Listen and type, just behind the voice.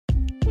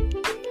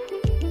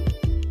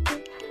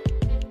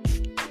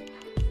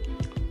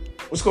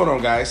What's going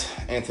on, guys?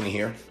 Anthony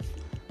here.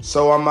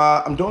 So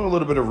I'm doing a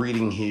little bit of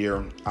reading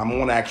here. I'm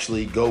on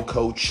actually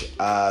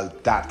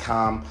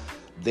GoCoach.com.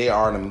 They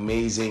are an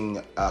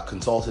amazing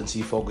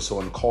consultancy focused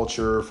on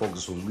culture,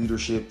 focused on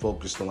leadership,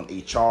 focused on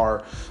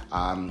HR.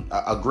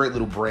 A great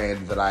little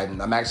brand that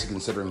I'm actually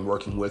considering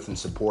working with and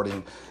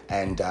supporting.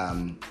 And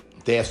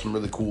they have some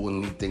really cool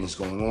and neat things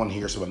going on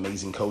here. Some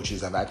amazing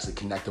coaches. I've actually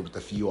connected with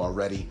a few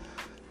already.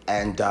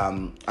 And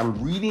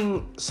I'm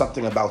reading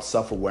something about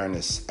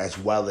self-awareness as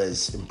well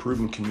as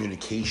improving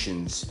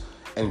communications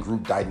and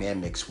group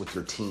dynamics with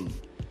your team.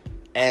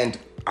 And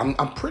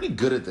I'm pretty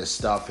good at this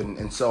stuff.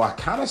 And so I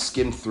kind of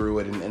skimmed through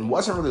it and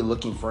wasn't really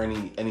looking for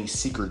any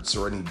secrets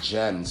or any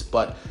gems.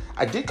 But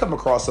I did come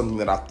across something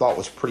that I thought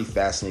was pretty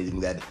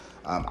fascinating that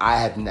I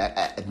had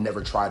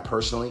never tried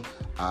personally.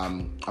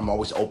 I'm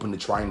always open to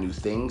trying new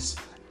things.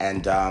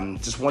 And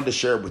just wanted to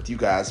share it with you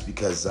guys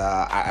because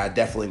I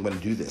definitely am going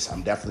to do this.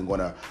 I'm definitely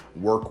going to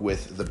work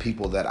with the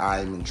people that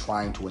I'm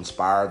trying to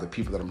inspire, the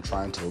people that I'm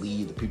trying to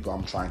lead, the people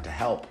I'm trying to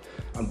help.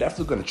 I'm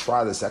definitely going to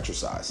try this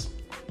exercise.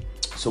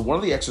 So one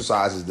of the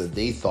exercises that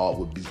they thought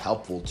would be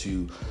helpful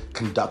to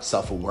conduct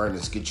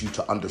self-awareness, get you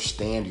to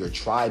understand your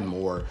tribe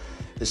more,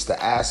 is to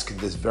ask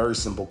this very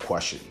simple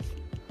question.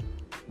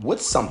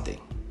 What's something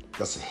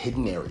that's a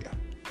hidden area,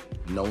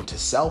 known to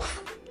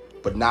self,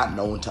 but not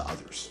known to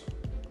others?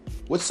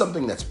 What's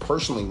something that's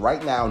personally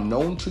right now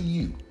known to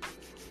you,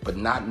 but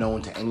not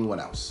known to anyone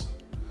else?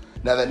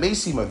 Now that may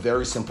seem like a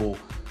very simple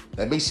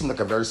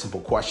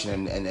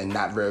question and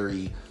not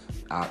very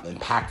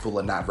impactful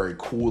and not very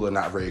cool and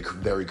not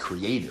very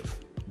creative.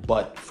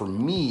 But for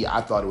me, I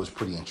thought it was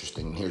pretty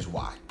interesting, and here's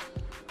why.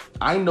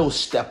 I know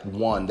step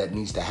one that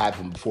needs to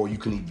happen before you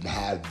can even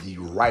have the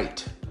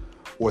right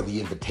or the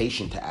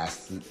invitation to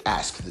ask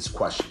this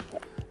question.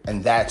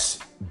 And that's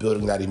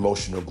building that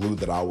emotional glue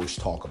that I always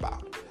talk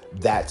about.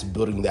 That's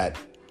building that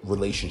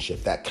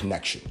relationship, that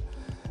connection,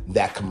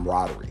 that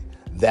camaraderie,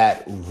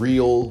 that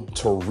real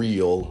to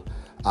real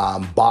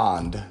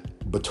bond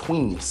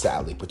between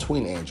Sally,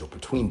 between Angel,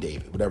 between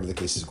David, whatever the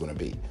case is going to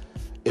be.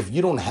 If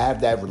you don't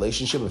have that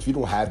relationship, if you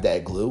don't have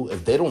that glue,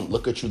 if they don't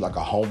look at you like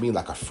a homie,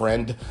 like a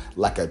friend,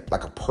 like a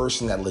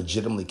person that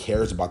legitimately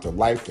cares about their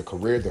life, their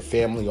career, their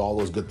family, all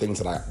those good things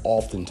that I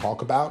often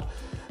talk about,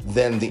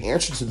 then the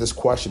answer to this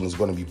question is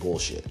going to be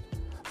bullshit.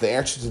 The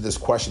answer to this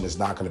question is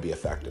not going to be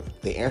effective.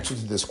 The answer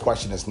to this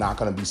question is not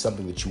going to be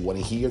something that you want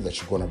to hear,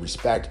 that you're going to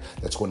respect,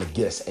 that's going to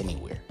get us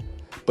anywhere.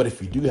 But if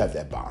you do have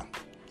that bond,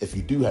 if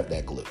you do have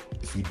that glue,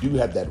 if you do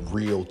have that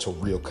real to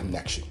real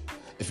connection,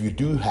 if you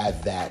do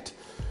have that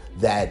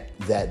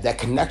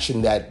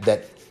connection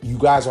that you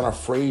guys aren't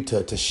afraid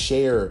to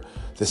share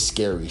the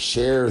scary,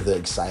 share the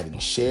exciting,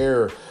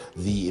 share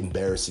the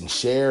embarrassing,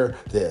 share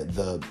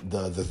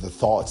the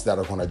thoughts that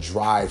are going to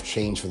drive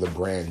change for the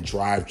brand,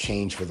 drive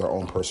change for their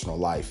own personal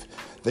life.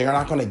 They are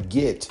not going to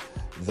get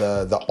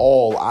the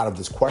all out of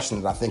this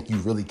question that I think you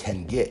really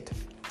can get.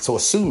 So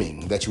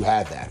assuming that you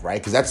have that,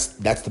 right? Because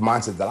that's the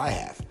mindset that I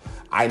have.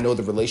 I know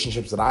the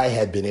relationships that I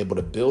had been able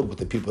to build with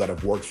the people that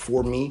have worked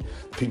for me,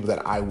 the people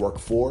that I work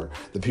for,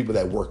 the people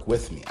that work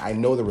with me. I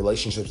know the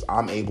relationships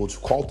I'm able to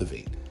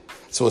cultivate.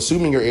 So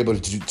assuming you're able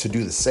to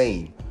do the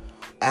same,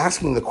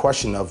 asking the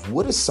question of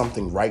what is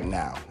something right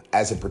now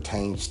as it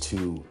pertains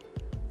to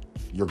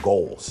your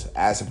goals,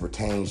 as it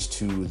pertains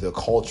to the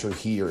culture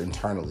here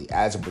internally,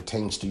 as it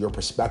pertains to your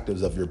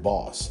perspectives of your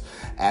boss,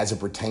 as it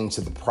pertains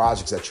to the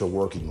projects that you're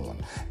working on,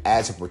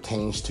 as it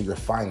pertains to your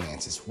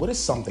finances. What is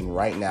something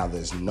right now that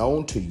is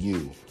known to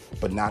you,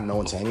 but not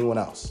known to anyone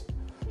else?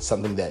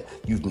 Something that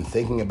you've been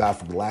thinking about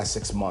for the last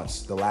 6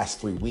 months, the last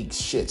 3 weeks,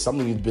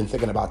 something you've been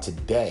thinking about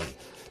today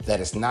that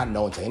is not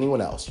known to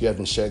anyone else. You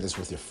haven't shared this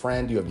with your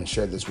friend. You haven't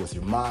shared this with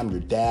your mom, your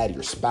dad,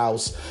 your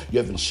spouse. You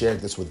haven't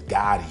shared this with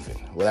God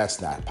even. Well, that's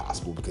not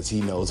possible because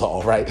he knows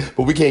all, right?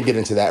 But we can't get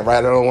into that, right?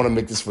 I don't want to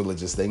make this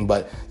religious thing,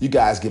 but you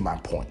guys get my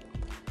point.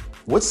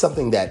 What's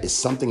something that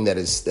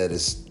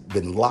has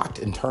been locked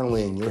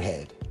internally in your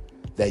head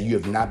that you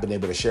have not been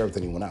able to share with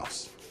anyone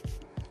else?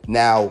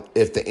 Now,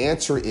 if the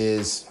answer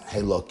is,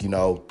 hey, look,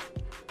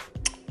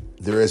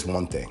 there is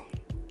one thing.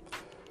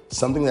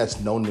 Something that's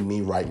known to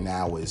me right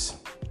now is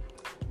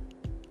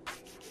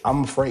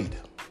I'm afraid.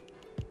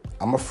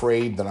 I'm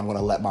afraid that I'm going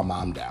to let my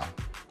mom down.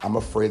 I'm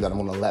afraid that I'm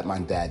going to let my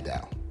dad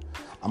down.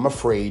 I'm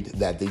afraid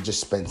that they just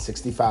spent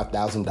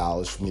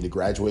 $65,000 for me to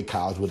graduate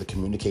college with a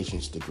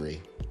communications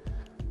degree.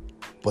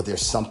 But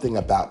there's something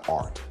about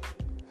art.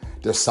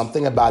 There's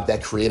something about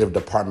that creative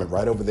department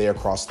right over there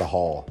across the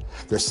hall.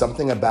 There's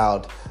something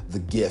about the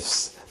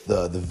gifts,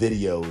 the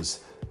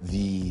videos,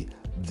 the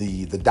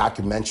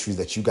documentaries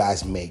that you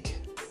guys make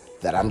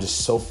that I'm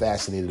just so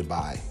fascinated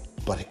by.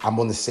 But I'm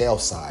on the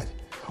sales side.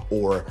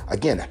 Or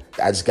again,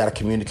 I just got a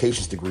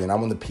communications degree and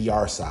I'm on the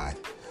PR side.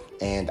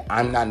 And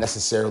I'm not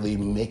necessarily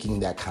making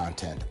that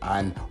content.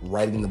 I'm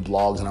writing the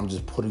blogs and I'm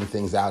just putting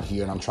things out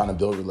here and I'm trying to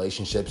build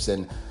relationships.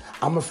 And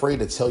I'm afraid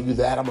to tell you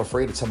that. I'm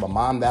afraid to tell my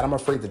mom that. I'm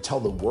afraid to tell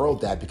the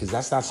world that because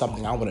that's not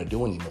something I want to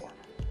do anymore.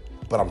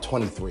 But I'm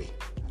 23.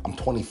 I'm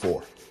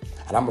 24.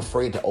 And I'm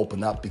afraid to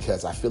open up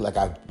because I feel like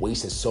I've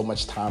wasted so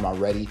much time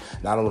already,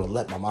 and I don't want to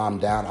let my mom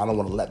down. I don't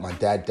want to let my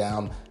dad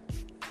down.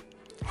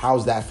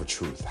 How's that for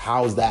truth?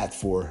 How's that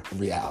for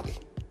reality?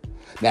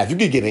 Now, if you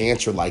could get an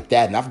answer like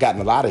that, and I've gotten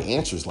a lot of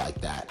answers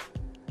like that,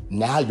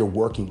 now you're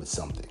working with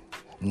something.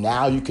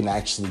 Now you can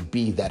actually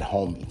be that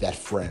homie, that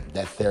friend,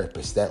 that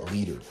therapist, that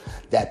leader,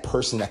 that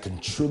person that can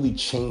truly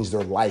change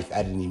their life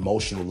at an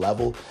emotional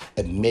level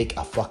and make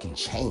a fucking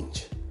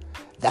change.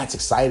 That's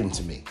exciting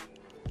to me.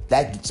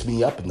 That gets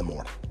me up in the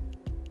morning.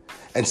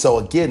 And so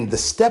again, the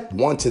step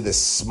one to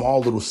this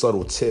small little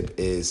subtle tip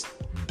is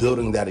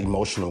building that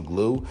emotional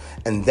glue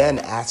and then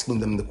asking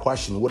them the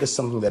question, what is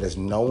something that is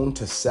known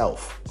to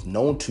self,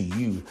 known to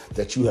you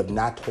that you have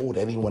not told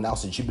anyone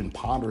else that you've been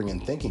pondering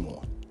and thinking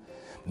on?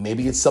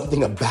 Maybe it's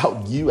something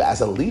about you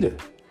as a leader.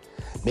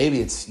 Maybe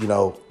it's,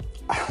 now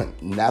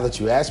that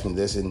you ask me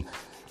this, and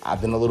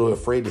I've been a little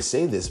afraid to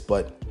say this,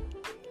 but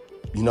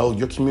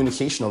your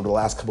communication over the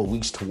last couple of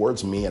weeks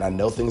towards me, and I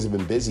know things have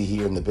been busy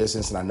here in the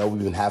business, and I know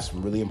we've been having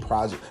some really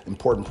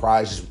important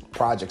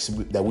projects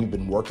that we've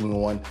been working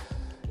on,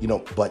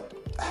 but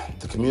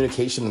the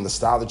communication and the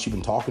style that you've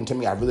been talking to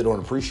me, I really don't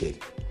appreciate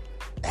it.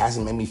 It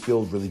hasn't made me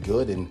feel really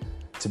good, and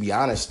to be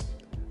honest,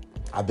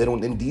 I've been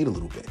on Indeed a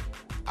little bit.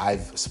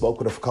 I've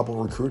spoken with a couple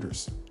of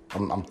recruiters.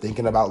 I'm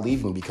thinking about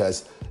leaving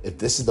because if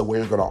this is the way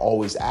you're going to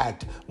always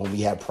act when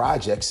we have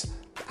projects,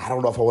 I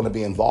don't know if I want to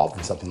be involved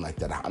in something like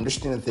that. I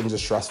understand that things are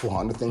stressful.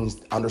 I understand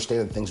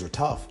that things are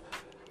tough,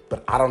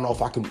 but I don't know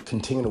if I can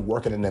continue to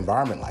work in an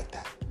environment like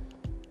that.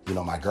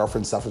 My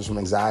girlfriend suffers from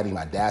anxiety.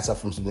 My dad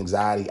suffers from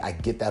anxiety. I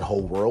get that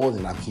whole world,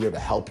 and I'm here to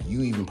help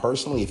you even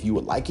personally if you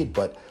would like it.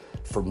 But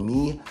for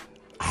me,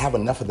 I have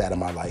enough of that in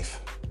my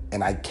life,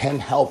 and I can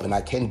help and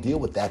I can deal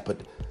with that.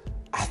 But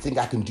I think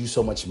I can do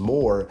so much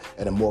more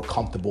in a more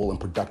comfortable and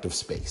productive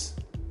space.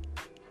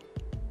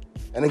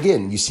 And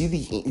again, you see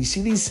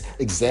these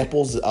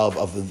examples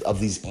of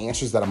these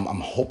answers that I'm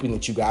hoping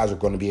that you guys are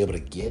going to be able to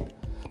get,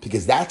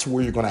 because that's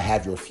where you're going to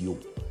have your fuel.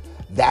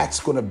 That's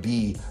going to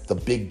be the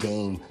big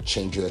game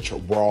changer that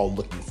we're all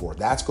looking for.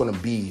 That's going to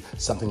be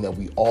something that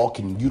we all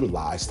can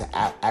utilize to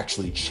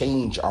actually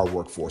change our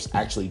workforce,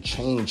 actually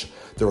change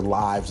their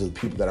lives of the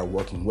people that are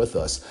working with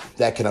us,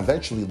 that can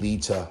eventually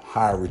lead to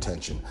higher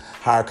retention,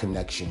 higher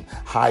connection,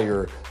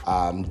 higher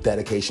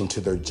dedication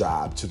to their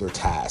job, to their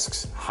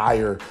tasks,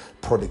 higher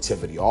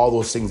productivity, all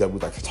those things that we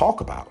like to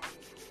talk about.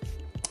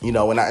 And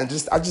I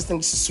just think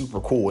this is super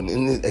cool.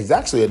 And there's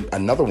actually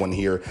another one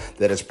here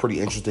that is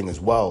pretty interesting as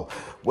well.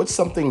 What's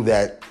something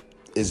that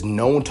is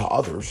known to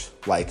others?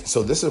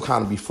 So this will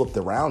kind of be flipped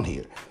around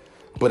here,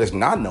 but it's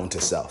not known to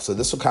self. So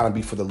this will kind of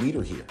be for the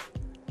leader here.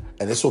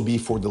 And this will be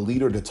for the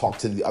leader to talk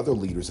to the other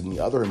leaders and the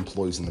other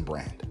employees in the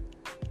brand.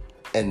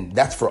 And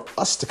that's for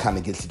us to kind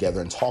of get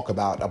together and talk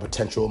about a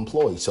potential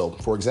employee. So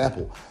for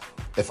example,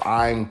 if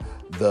I'm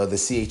the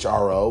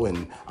CHRO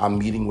and I'm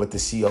meeting with the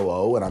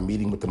COO and I'm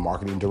meeting with the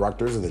marketing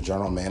directors and the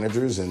general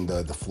managers and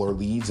the floor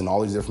leads and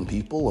all these different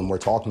people, and we're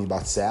talking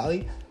about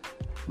Sally,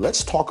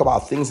 let's talk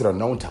about things that are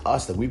known to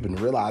us that we've been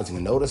realizing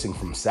and noticing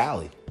from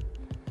Sally.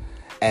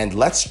 And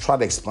let's try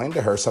to explain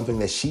to her something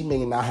that she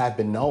may not have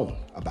been known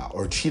about,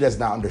 or she does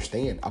not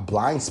understand, a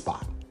blind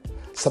spot,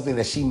 something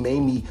that she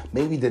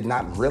maybe did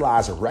not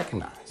realize or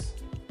recognize.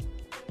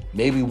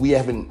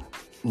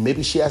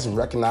 Maybe she hasn't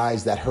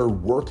recognized that her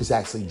work has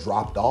actually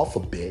dropped off a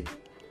bit,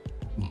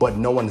 but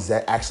no one has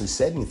actually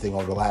said anything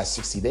over the last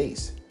 60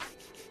 days.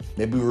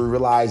 Maybe we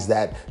realize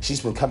that she's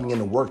been coming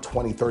into work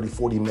 20, 30,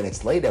 40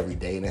 minutes late every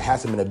day, and it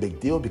hasn't been a big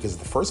deal because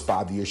the first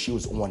 5 years she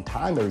was on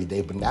time every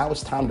day, but now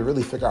it's time to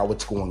really figure out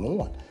what's going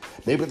on.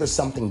 Maybe there's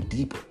something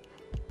deeper.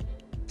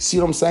 See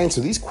what I'm saying?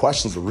 So these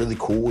questions are really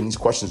cool, and these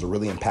questions are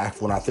really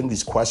impactful, and I think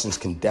these questions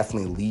can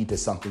definitely lead to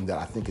something that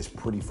I think is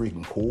pretty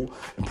freaking cool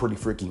and pretty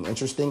freaking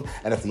interesting,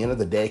 and at the end of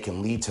the day, it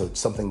can lead to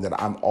something that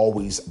I'm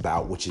always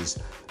about, which is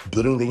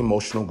building the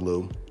emotional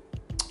glue,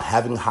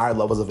 having higher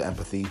levels of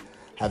empathy,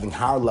 having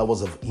higher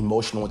levels of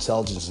emotional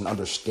intelligence and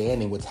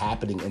understanding what's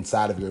happening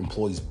inside of your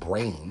employees'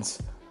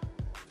 brains.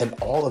 And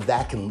all of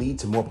that can lead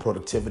to more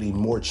productivity,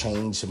 more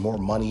change, more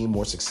money,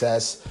 more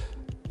success,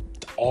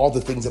 all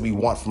the things that we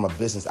want from a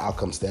business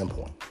outcome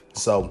standpoint.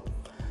 So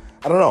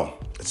I don't know.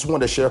 I just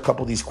wanted to share a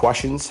couple of these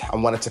questions. I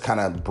wanted to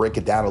kind of break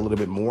it down a little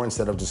bit more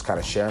instead of just kind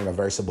of sharing a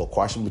very simple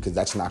question, because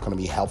that's not going to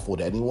be helpful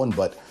to anyone.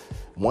 But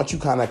once you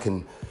kind of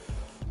can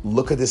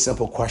look at this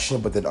simple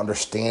question, but then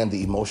understand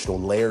the emotional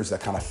layers that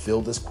kind of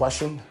fill this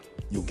question,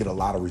 you'll get a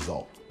lot of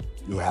result.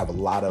 You'll have a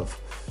lot of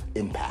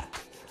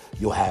impact.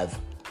 You'll have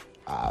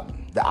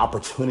the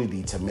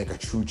opportunity to make a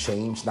true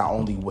change, not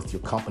only with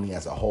your company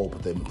as a whole,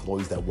 but the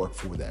employees that work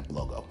for that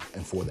logo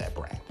and for that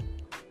brand.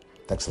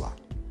 Thanks a lot.